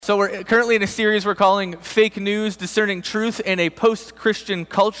So we're currently in a series we're calling Fake News, Discerning Truth in a Post-Christian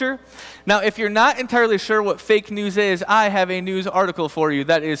Culture. Now, if you're not entirely sure what fake news is, I have a news article for you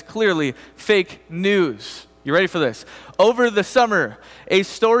that is clearly fake news. You ready for this? Over the summer, a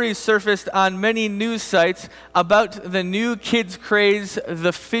story surfaced on many news sites about the new kids' craze,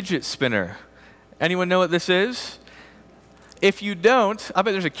 the fidget spinner. Anyone know what this is? If you don't, I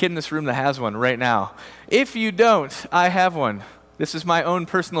bet there's a kid in this room that has one right now. If you don't, I have one. This is my own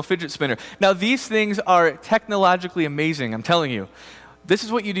personal fidget spinner. Now, these things are technologically amazing, I'm telling you. This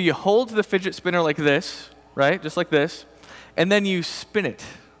is what you do. You hold the fidget spinner like this, right? Just like this. And then you spin it.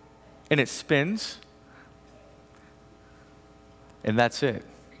 And it spins. And that's it.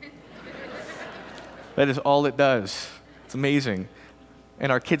 That is all it does. It's amazing.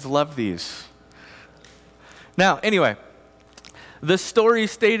 And our kids love these. Now, anyway, the story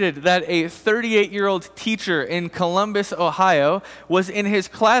stated that a 38-year-old teacher in Columbus, Ohio, was in his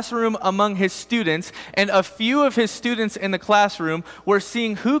classroom among his students, and a few of his students in the classroom were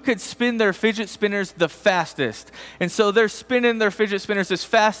seeing who could spin their fidget spinners the fastest. And so they're spinning their fidget spinners as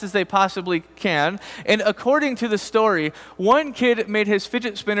fast as they possibly can. And according to the story, one kid made his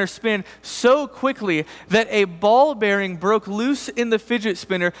fidget spinner spin so quickly that a ball bearing broke loose in the fidget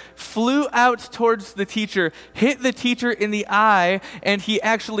spinner, flew out towards the teacher, hit the teacher in the eye, and he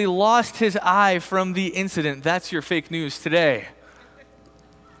actually lost his eye from the incident. That's your fake news today.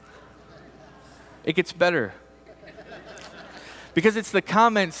 It gets better. Because it's the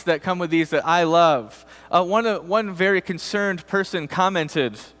comments that come with these that I love. One very concerned person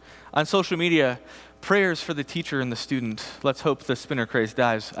commented on social media, "Prayers for the teacher and the student. Let's hope the spinner craze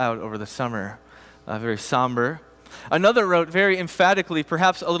dies out over the summer." Very somber. Another wrote very emphatically,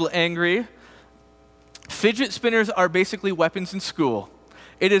 perhaps a little angry, "Fidget spinners are basically weapons in school.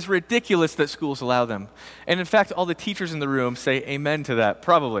 It is ridiculous that schools allow them." And in fact, all the teachers in the room say amen to that,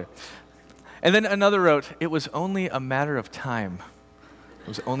 probably. And then another wrote, "It was only a matter of time." It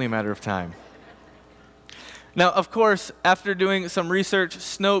was only a matter of time. Now, of course, after doing some research,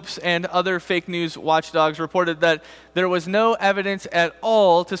 Snopes and other fake news watchdogs reported that there was no evidence at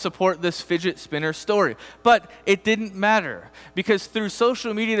all to support this fidget spinner story. But it didn't matter, because through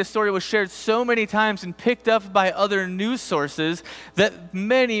social media, the story was shared so many times and picked up by other news sources that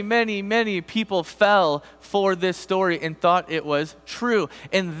many people fell for this story and thought it was true.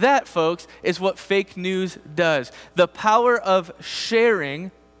 And that, folks, is what fake news does. The power of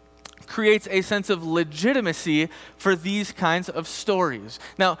sharing creates a sense of legitimacy for these kinds of stories.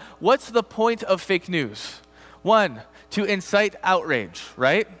 Now, what's the point of fake news? 1, to incite outrage,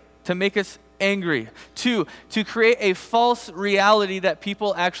 right? To make us angry. 2, to create a false reality that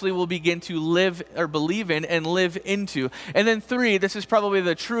people actually will begin to live or believe in and live into. And then 3, this is probably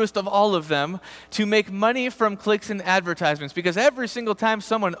the truest of all of them, to make money from clicks and advertisements. Because every single time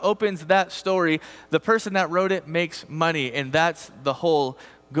someone opens that story, the person that wrote it makes money, and that's the whole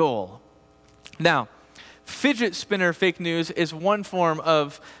goal. Now, fidget spinner fake news is one form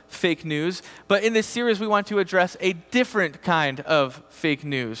of fake news, but in this series we want to address a different kind of fake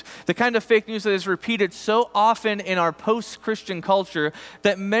news. The kind of fake news that is repeated so often in our post-Christian culture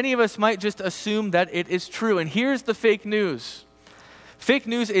that many of us might just assume that it is true. And here's the fake news. Fake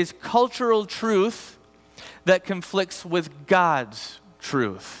news is cultural truth that conflicts with God's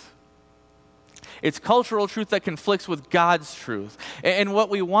truth. It's cultural truth that conflicts with God's truth. And what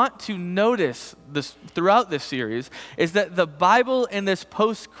we want to notice throughout this series is that the Bible in this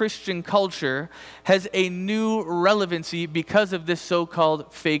post-Christian culture has a new relevancy because of this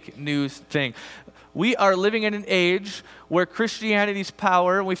so-called fake news thing. We are living in an age where Christianity's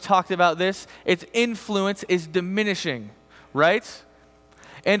power, and we've talked about this, its influence is diminishing, right?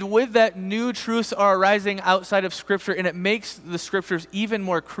 And with that, new truths are arising outside of Scripture, and it makes the Scriptures even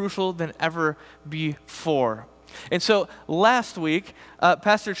more crucial than ever before. And so last week,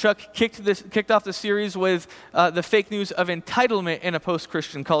 Pastor Chuck kicked off the series with the fake news of entitlement in a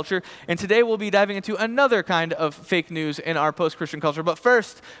post-Christian culture. And today we'll be diving into another kind of fake news in our post-Christian culture. But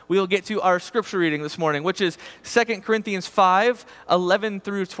first, we'll get to our scripture reading this morning, which is 2 Corinthians 5:11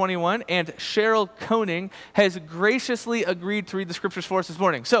 through 21. And Cheryl Koenig has graciously agreed to read the scriptures for us this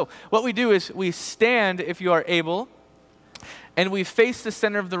morning. So what we do is we stand, if you are able, and we face the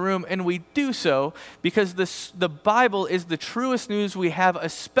center of the room, and we do so because the Bible is the truest news we have,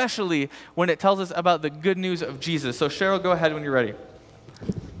 especially when it tells us about the good news of Jesus. So Cheryl, go ahead when you're ready.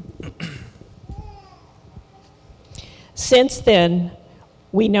 Since then,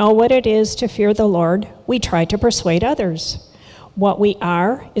 we know what it is to fear the Lord. We try to persuade others. What we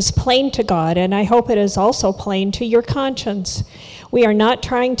are is plain to God, and I hope it is also plain to your conscience. We are not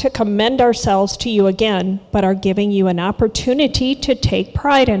trying to commend ourselves to you again, but are giving you an opportunity to take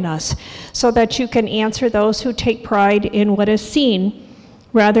pride in us, so that you can answer those who take pride in what is seen,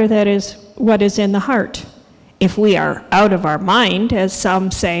 rather than is what is in the heart. If we are out of our mind, as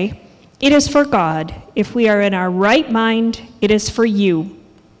some say, it is for God. If we are in our right mind, it is for you.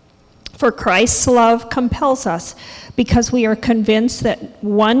 For Christ's love compels us, because we are convinced that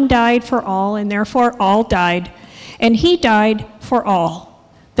one died for all, and therefore all died. And he died for all,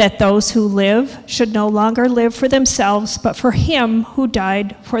 that those who live should no longer live for themselves, but for him who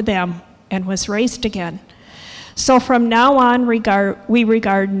died for them and was raised again. So from now on, we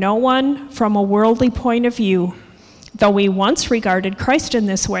regard no one from a worldly point of view. Though we once regarded Christ in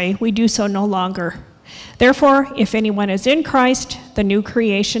this way, we do so no longer. Therefore, if anyone is in Christ, the new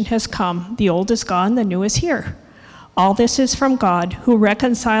creation has come. The old is gone, the new is here. All this is from God, who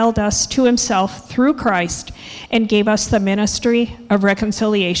reconciled us to himself through Christ and gave us the ministry of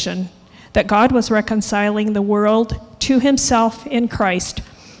reconciliation, that God was reconciling the world to himself in Christ,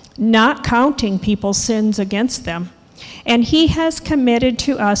 not counting people's sins against them. And he has committed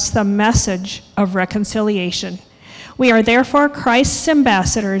to us the message of reconciliation. We are therefore Christ's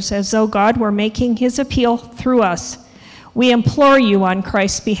ambassadors, as though God were making his appeal through us. We implore you on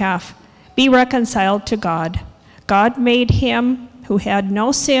Christ's behalf, be reconciled to God. God made him who had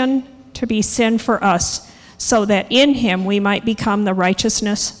no sin to be sin for us, so that in him we might become the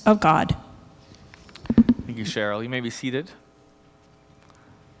righteousness of God. Thank you, Cheryl. You may be seated.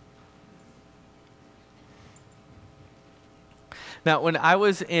 Now, when I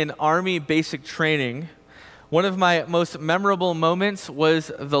was in Army basic training, one of my most memorable moments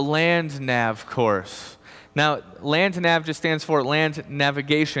was the Land Nav course. Now, Land Nav just stands for Land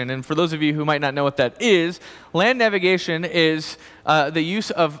Navigation, and for those of you who might not know what that is, land navigation is the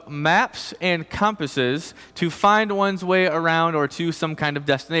use of maps and compasses to find one's way around or to some kind of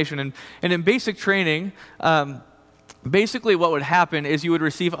destination. And in basic training, basically what would happen is you would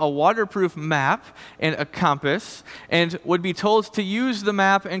receive a waterproof map and a compass and would be told to use the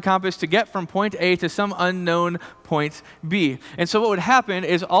map and compass to get from point A to some unknown point B. And so what would happen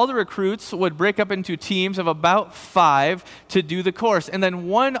is all the recruits would break up into teams of about 5 to do the course. And then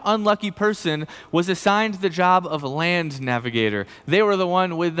one unlucky person was assigned the job of land navigator. They were the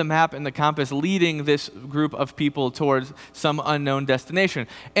one with the map and the compass leading this group of people towards some unknown destination.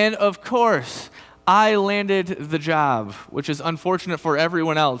 And of course, I landed the job, which is unfortunate for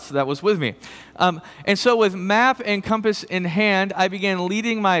everyone else that was with me. And so with map and compass in hand, I began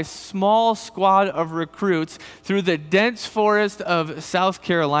leading my small squad of recruits through the dense forest of South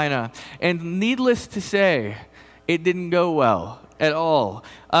Carolina. And needless to say, it didn't go well at all.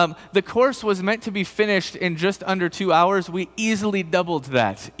 The course was meant to be finished in just under 2 hours. We easily doubled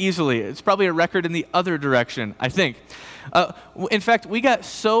that, easily. It's probably a record in the other direction, I think. In fact, we got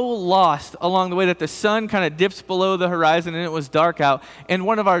so lost along the way that the sun kind of dips below the horizon and it was dark out, and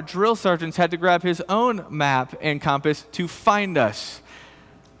one of our drill sergeants had to grab his own map and compass to find us.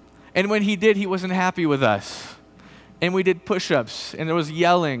 And when he did, he wasn't happy with us. And we did push-ups, and there was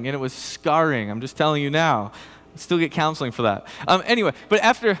yelling, and it was scarring. I'm just telling you now. I still get counseling for that. Anyway, but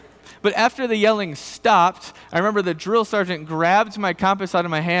after the yelling stopped, I remember the drill sergeant grabbed my compass out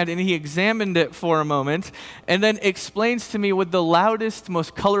of my hand and he examined it for a moment and then explains to me with the loudest,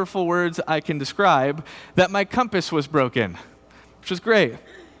 most colorful words I can describe that my compass was broken, which was great.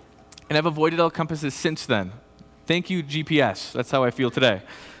 And I've avoided all compasses since then. Thank you, GPS. That's how I feel today.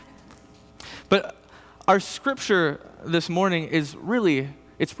 But our scripture this morning is really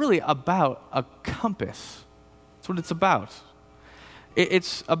about a compass. That's what it's about.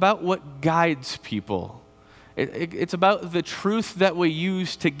 It's about what guides people. It's about the truth that we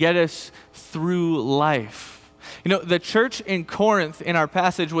use to get us through life. You know, the church in Corinth in our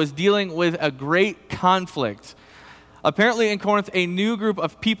passage was dealing with a great conflict. Apparently in Corinth, a new group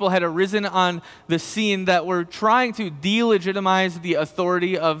of people had arisen on the scene that were trying to delegitimize the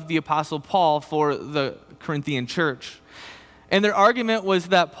authority of the Apostle Paul for the Corinthian church. And their argument was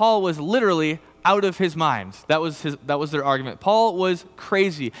that Paul was literally out of his mind. That was their argument. Paul was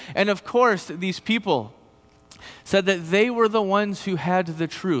crazy. And of course, these people said that they were the ones who had the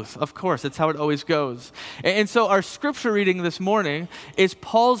truth. Of course, that's how it always goes. And so our scripture reading this morning is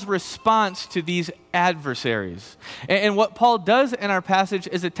Paul's response to these adversaries. And what Paul does in our passage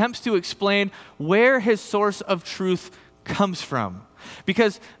is attempts to explain where his source of truth comes from.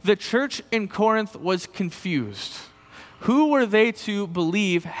 Because the church in Corinth was confused. Who were they to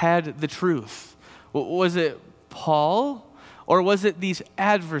believe had the truth? Was it Paul Or was it these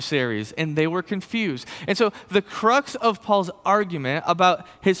adversaries and they were confused? And so the crux of Paul's argument about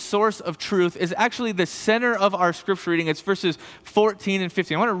his source of truth is actually the center of our scripture reading. It's verses 14 and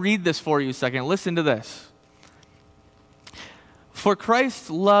 15. I want to read this for you a second. Listen to this. For Christ's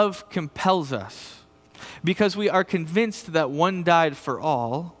love compels us, because we are convinced that one died for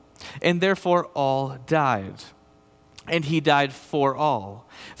all, and therefore all died. And he died for all,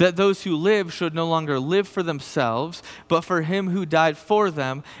 that those who live should no longer live for themselves, but for him who died for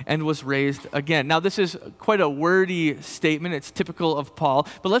them and was raised again. Now, this is quite a wordy statement. It's typical of Paul.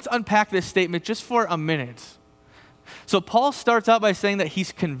 But let's unpack this statement just for a minute. So Paul starts out by saying that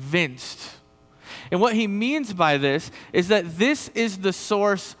he's convinced. And what he means by this is that this is the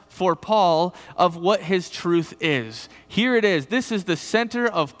source for Paul of what his truth is. Here it is. This is the center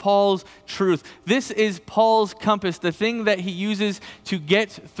of Paul's truth. This is Paul's compass, the thing that he uses to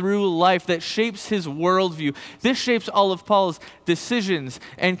get through life, that shapes his worldview. This shapes all of Paul's decisions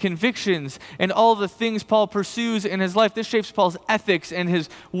and convictions and all the things Paul pursues in his life. This shapes Paul's ethics and his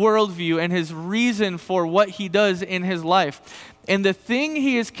worldview and his reason for what he does in his life. And the thing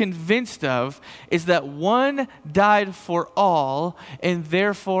he is convinced of is that one died for all, and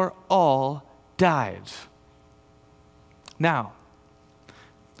therefore all died. Now,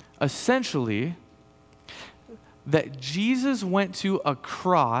 essentially, that Jesus went to a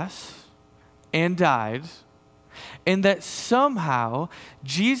cross and died, and that somehow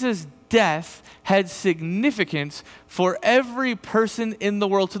Jesus' death had significance for every person in the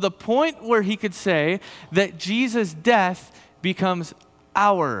world, to the point where he could say that Jesus' death becomes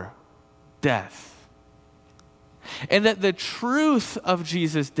our death. And that the truth of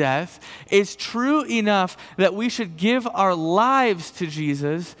Jesus' death is true enough that we should give our lives to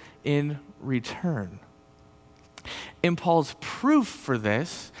Jesus in return. And Paul's proof for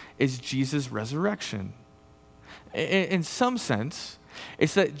this is Jesus' resurrection. In some sense,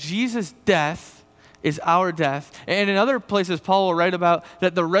 it's that Jesus' death is our death. And in other places, Paul will write about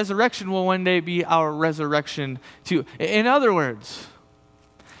that the resurrection will one day be our resurrection too. In other words,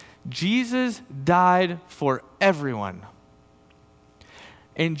 Jesus died for everyone.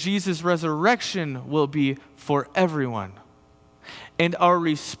 And Jesus' resurrection will be for everyone. And our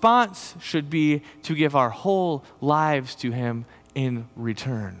response should be to give our whole lives to him in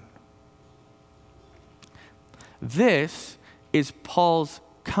return. This is Paul's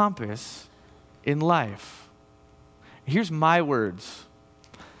compass in life. Here's my words: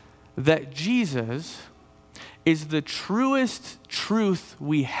 that Jesus is the truest truth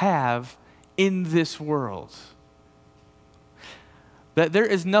we have in this world. That there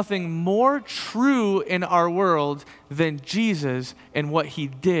is nothing more true in our world than Jesus and what he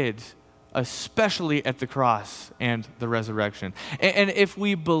did, especially at the cross and the resurrection. And if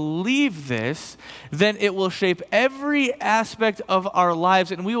we believe this, then it will shape every aspect of our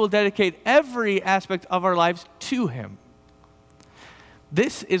lives, and we will dedicate every aspect of our lives to him.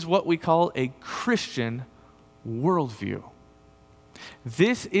 This is what we call a Christian worldview.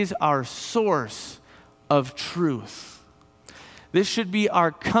 This is our source of truth. This should be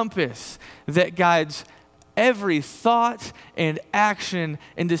our compass that guides every thought and action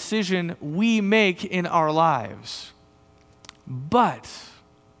and decision we make in our lives. But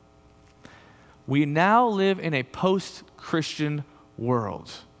we now live in a post-Christian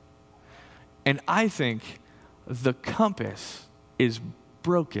world. And I think the compass is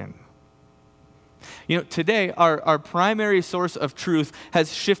broken. You know, today, our primary source of truth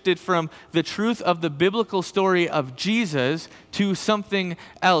has shifted from the truth of the biblical story of Jesus to something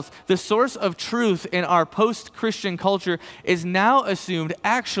else. The source of truth in our post-Christian culture is now assumed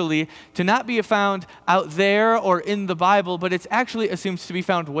actually to not be found out there or in the Bible, but it's actually assumed to be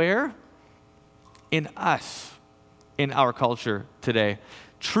found where? In us, in our culture today.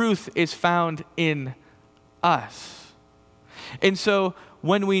 Truth is found in us. And so,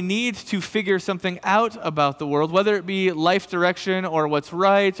 when we need to figure something out about the world, whether it be life direction or what's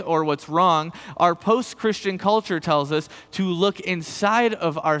right or what's wrong, our post-Christian culture tells us to look inside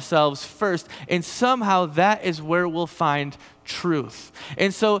of ourselves first, and somehow that is where we'll find truth.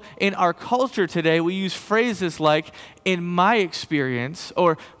 And so in our culture today, we use phrases like, in my experience,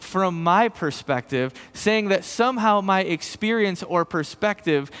 or from my perspective, saying that somehow my experience or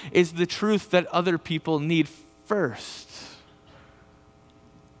perspective is the truth that other people need first.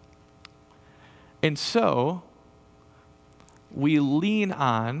 And so, we lean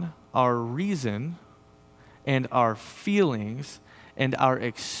on our reason and our feelings and our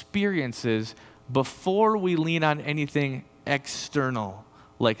experiences before we lean on anything external,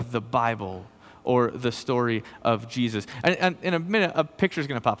 like the Bible or the story of Jesus. And in a minute, a picture is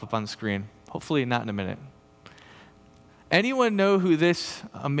going to pop up on the screen. Hopefully not in a minute. Anyone know who this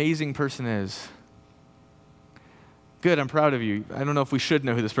amazing person is? Good, I'm proud of you. I don't know if we should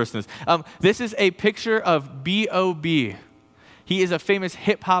know who this person is. This is a picture of B.O.B. He is a famous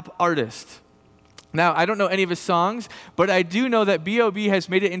hip-hop artist. Now, I don't know any of his songs, but I do know that B.O.B. has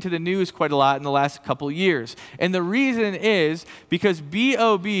made it into the news quite a lot in the last couple years. And the reason is because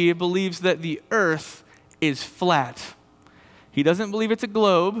B.O.B. believes that the earth is flat. He doesn't believe it's a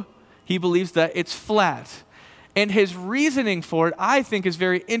globe. He believes that it's flat. And his reasoning for it, I think, is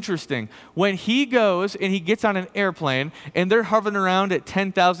very interesting. When he goes and he gets on an airplane and they're hovering around at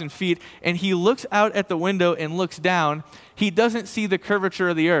 10,000 feet and he looks out at the window and looks down, he doesn't see the curvature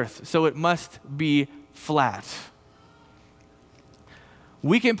of the earth, so it must be flat.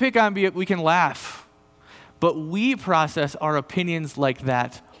 We can pick on it, we can laugh, but we process our opinions like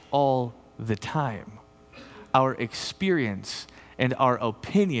that all the time. Our experience and our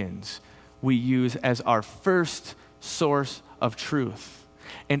opinions we use as our first source of truth.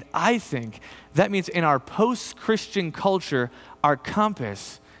 And I think that means in our post-Christian culture, our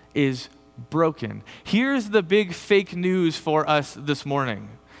compass is broken. Here's the big fake news for us this morning.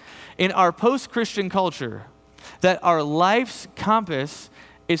 In our post-Christian culture, that our life's compass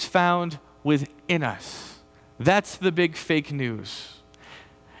is found within us. That's the big fake news.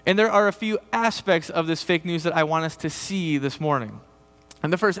 And there are a few aspects of this fake news that I want us to see this morning.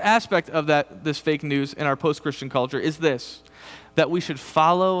 And the first aspect of this fake news in our post-Christian culture is this, that we should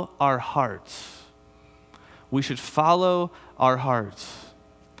follow our hearts. We should follow our hearts.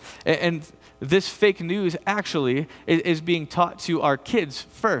 And this fake news actually is being taught to our kids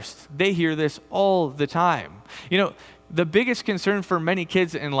first. They hear this all the time. You know, the biggest concern for many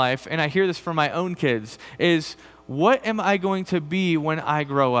kids in life, and I hear this from my own kids, is what am I going to be when I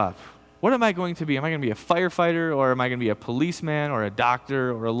grow up? What am I going to be? Am I going to be a firefighter, or am I going to be a policeman, or a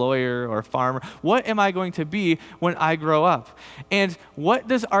doctor, or a lawyer, or a farmer? What am I going to be when I grow up? And what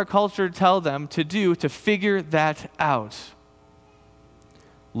does our culture tell them to do to figure that out?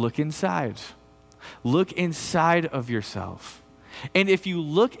 Look inside. Look inside of yourself. And if you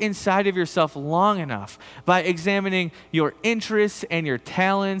look inside of yourself long enough by examining your interests and your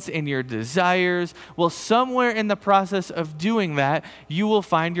talents and your desires, well, somewhere in the process of doing that, you will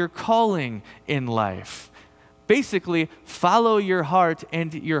find your calling in life. Basically, follow your heart,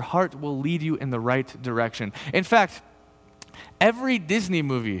 and your heart will lead you in the right direction. In fact, every Disney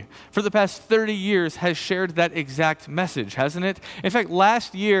movie for the past 30 years has shared that exact message, hasn't it? In fact,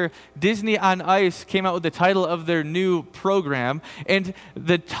 last year, Disney on Ice came out with the title of their new program, and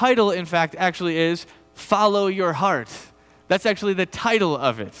the title, in fact, actually is Follow Your Heart. That's actually the title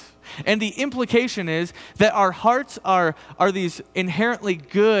of it. And the implication is that our hearts are these inherently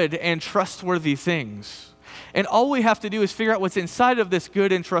good and trustworthy things. And all we have to do is figure out what's inside of this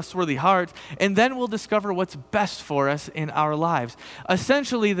good and trustworthy heart, and then we'll discover what's best for us in our lives.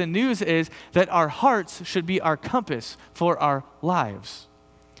 Essentially, the news is that our hearts should be our compass for our lives.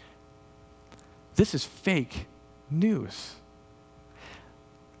 This is fake news.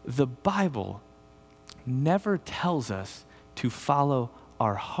 The Bible never tells us to follow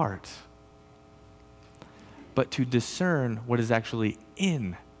our heart, but to discern what is actually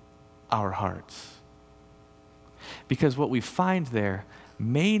in our hearts. Because what we find there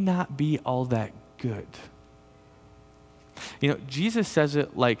may not be all that good. You know, Jesus says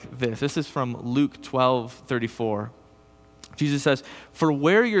it like this. This is from Luke 12:34. Jesus says, "For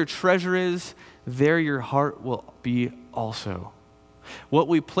where your treasure is, there your heart will be also." What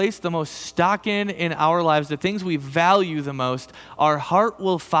we place the most stock in our lives, the things we value the most, our heart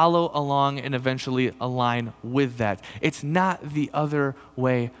will follow along and eventually align with that. It's not the other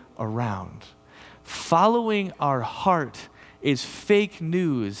way around. Following our heart is fake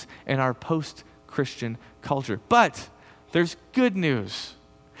news in our post-Christian culture. But there's good news.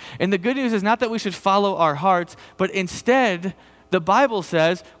 And the good news is not that we should follow our hearts, but instead, the Bible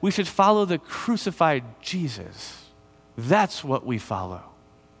says we should follow the crucified Jesus. That's what we follow.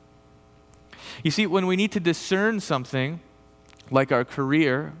 You see, when we need to discern something, like our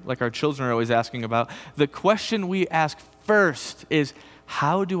career, like our children are always asking about, the question we ask first is,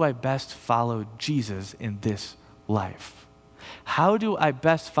 how do I best follow Jesus in this life? How do I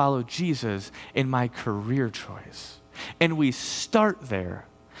best follow Jesus in my career choice? And we start there.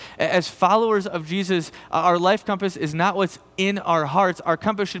 As followers of Jesus, our life compass is not what's in our hearts. Our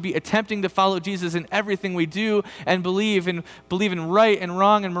compass should be attempting to follow Jesus in everything we do and believe in right and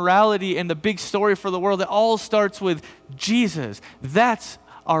wrong and morality and the big story for the world. It all starts with Jesus. That's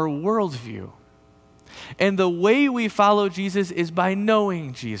our worldview. And the way we follow Jesus is by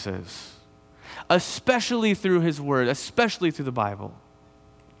knowing Jesus, especially through his word, especially through the Bible.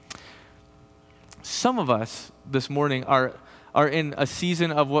 some of us this morning are in a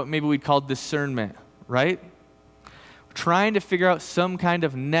season of what maybe we'd call discernment, right? Trying to figure out some kind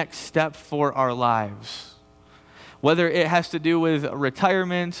of next step for our lives. Whether it has to do with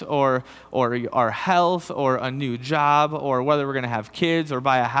retirement or our health or a new job or whether we're going to have kids or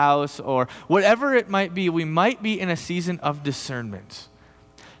buy a house or whatever it might be, we might be in a season of discernment.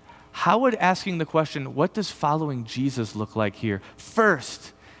 How would asking the question, what does following Jesus look like here,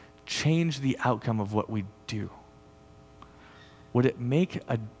 first change the outcome of what we do? Would it make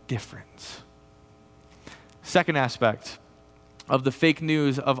a difference? Second aspect of the fake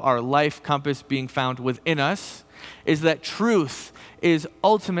news of our life compass being found within us is that truth is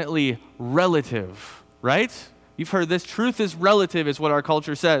ultimately relative, right? You've heard this. Truth is relative is what our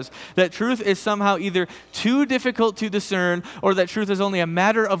culture says. That truth is somehow either too difficult to discern or that truth is only a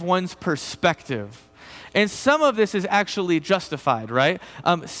matter of one's perspective. And some of this is actually justified, right?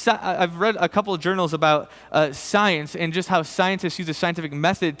 I've read a couple of journals about science and just how scientists use a scientific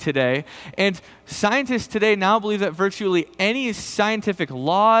method today. And scientists today now believe that virtually any scientific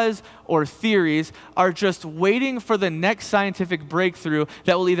laws or theories are just waiting for the next scientific breakthrough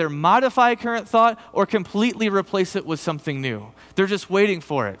that will either modify current thought or completely replace it with something new. They're just waiting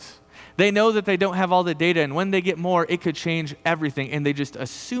for it. They know that they don't have all the data, and when they get more, it could change everything, and they just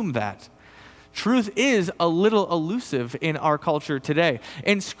assume that. Truth is a little elusive in our culture today.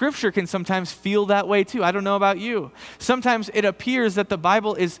 And Scripture can sometimes feel that way too. I don't know about you. Sometimes it appears that the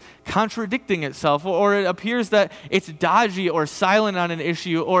Bible is contradicting itself, or it appears that it's dodgy or silent on an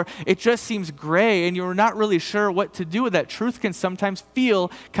issue, or it just seems gray and you're not really sure what to do with that. Truth can sometimes feel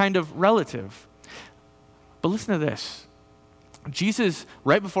kind of relative. But listen to this. Jesus,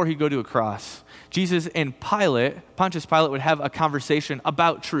 right before he'd go to a cross, Jesus and Pontius Pilate would have a conversation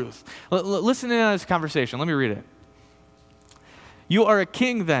about truth. Listen in on this conversation. Let me read it. "You are a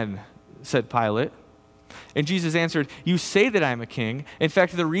king then," said Pilate. And Jesus answered, "You say that I am a king. In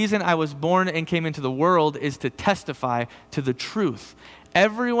fact, the reason I was born and came into the world is to testify to the truth.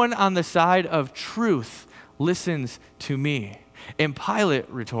 Everyone on the side of truth listens to me." And Pilate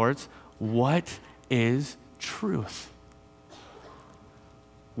retorts, "What is truth?"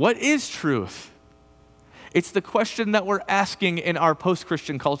 What is truth? It's the question that we're asking in our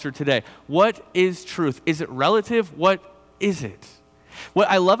post-Christian culture today. What is truth? Is it relative? What is it? What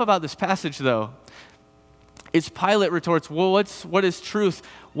I love about this passage, though, is Pilate retorts, well, what is truth?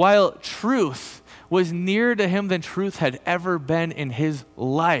 While truth was nearer to him than truth had ever been in his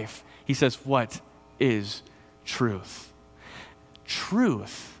life, he says, what is truth?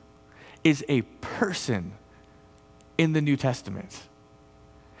 Truth is a person in the New Testament.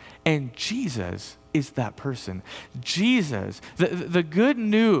 And Jesus is that person. Jesus, the good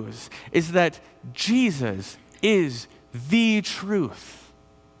news is that Jesus is the truth.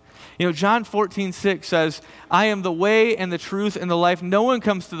 You know, John 14:6 says, "I am the way and the truth and the life. No one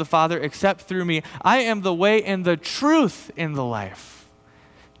comes to the Father except through me. I am the way and the truth in the life."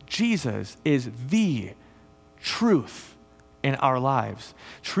 Jesus is the truth in our lives.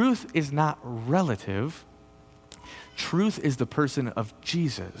 Truth is not relative. Truth is the person of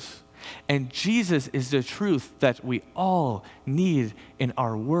Jesus. And Jesus is the truth that we all need in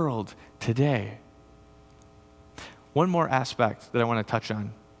our world today. One more aspect that I want to touch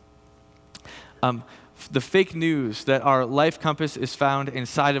on. The fake news that our life compass is found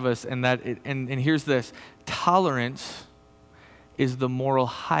inside of us, and that and here's this: tolerance is the moral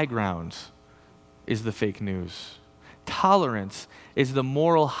high ground, is the fake news. Tolerance is the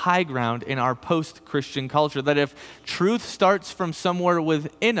moral high ground in our post-Christian culture. That if truth starts from somewhere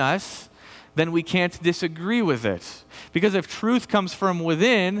within us, then we can't disagree with it. Because if truth comes from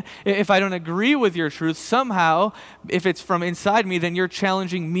within, if I don't agree with your truth, somehow, if it's from inside me, then you're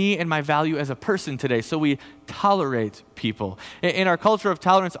challenging me and my value as a person today. So we tolerate people. In our culture of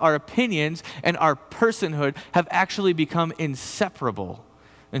tolerance, our opinions and our personhood have actually become inseparable.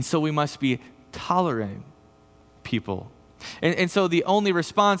 And so we must be tolerant people. And so the only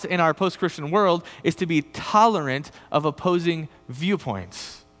response in our post-Christian world is to be tolerant of opposing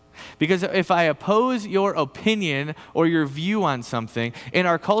viewpoints. Because if I oppose your opinion or your view on something, in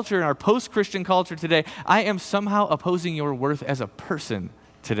our culture, in our post-Christian culture today, I am somehow opposing your worth as a person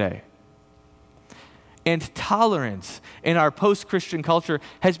today. And tolerance in our post-Christian culture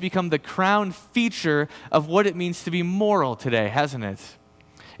has become the crown feature of what it means to be moral today, hasn't it?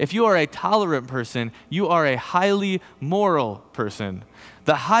 If you are a tolerant person, you are a highly moral person.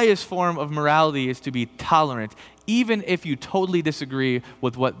 The highest form of morality is to be tolerant, even if you totally disagree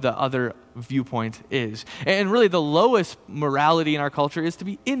with what the other viewpoint is. And really, the lowest morality in our culture is to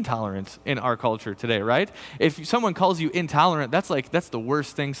be intolerant in our culture today, right? If someone calls you intolerant, that's the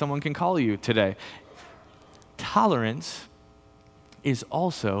worst thing someone can call you today. Tolerance is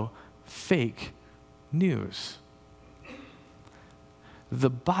also fake news. The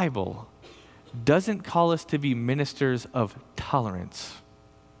Bible doesn't call us to be ministers of tolerance.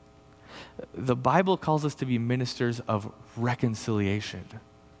 The Bible calls us to be ministers of reconciliation.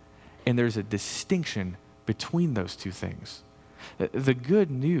 And there's a distinction between those two things. The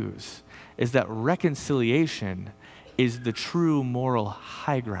good news is that reconciliation is the true moral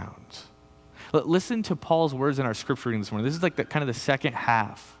high ground. Listen to Paul's words in our scripture reading this morning. This is like kind of the second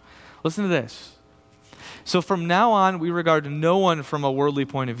half. Listen to this. So from now on, we regard no one from a worldly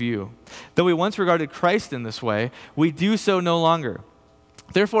point of view. Though we once regarded Christ in this way, we do so no longer.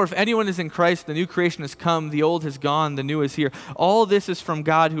 Therefore, if anyone is in Christ, the new creation has come, the old has gone, the new is here. All this is from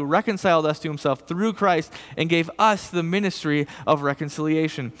God, who reconciled us to himself through Christ and gave us the ministry of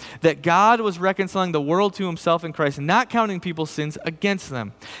reconciliation. That God was reconciling the world to himself in Christ, not counting people's sins against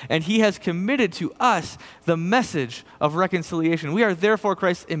them. And he has committed to us the message of reconciliation. We are therefore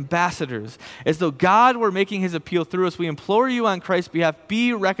Christ's ambassadors. As though God were making his appeal through us, we implore you on Christ's behalf,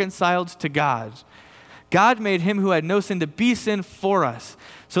 be reconciled to God. God made him who had no sin to be sin for us,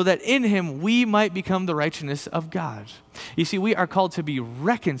 so that in him we might become the righteousness of God. You see, we are called to be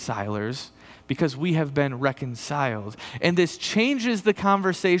reconcilers because we have been reconciled. And this changes the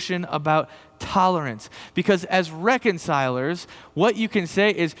conversation about tolerance. Because as reconcilers, what you can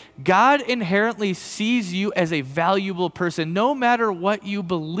say is God inherently sees you as a valuable person. No matter what you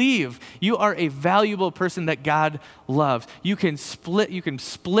believe, you are a valuable person that God loves. You can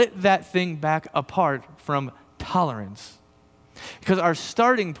split that thing back apart from tolerance. Because our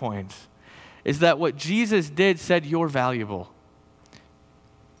starting point is that what Jesus did said you're valuable.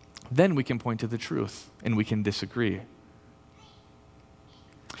 Then we can point to the truth and we can disagree.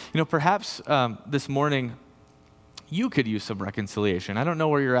 Perhaps this morning you could use some reconciliation. I don't know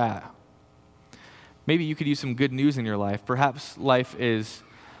where you're at. Maybe you could use some good news in your life. Perhaps life is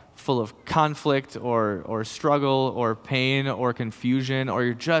full of conflict or struggle or pain or confusion, or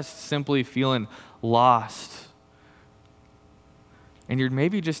you're just simply feeling lost. And you're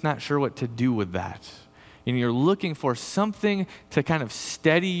maybe just not sure what to do with that. And you're looking for something to kind of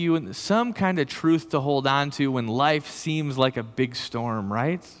steady you and some kind of truth to hold on to when life seems like a big storm,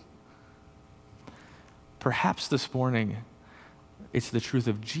 right? Perhaps this morning, it's the truth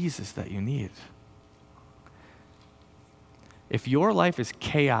of Jesus that you need. If your life is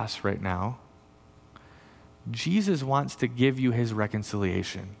chaos right now, Jesus wants to give you his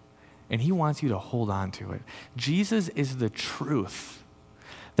reconciliation, and he wants you to hold on to it. Jesus is the truth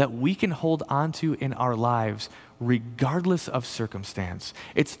that we can hold on to in our lives regardless of circumstance.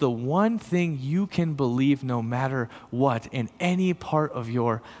 It's the one thing you can believe no matter what in any part of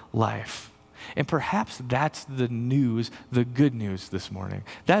your life. And perhaps that's the news, the good news this morning.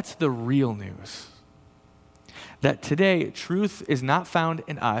 That's the real news. That today, truth is not found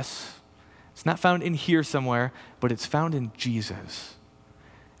in us. It's not found in here somewhere, but it's found in Jesus.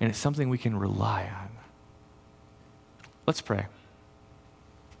 And it's something we can rely on. Let's pray.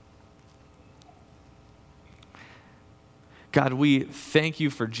 God, we thank you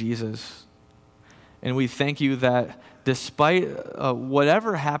for Jesus, and we thank you that despite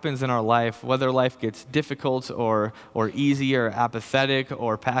whatever happens in our life, whether life gets difficult or easy or apathetic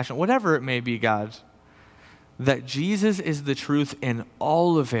or passionate, whatever it may be, God, that Jesus is the truth in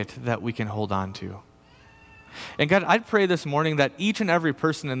all of it that we can hold on to. And God, I'd pray this morning that each and every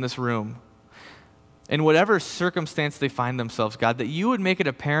person in this room, in whatever circumstance they find themselves, God, that you would make it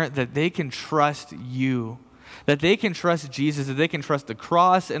apparent that they can trust you, that they can trust Jesus, that they can trust the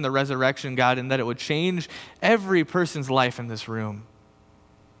cross and the resurrection, God, and that it would change every person's life in this room.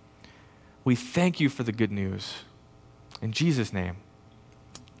 We thank you for the good news. In Jesus' name,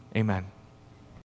 amen.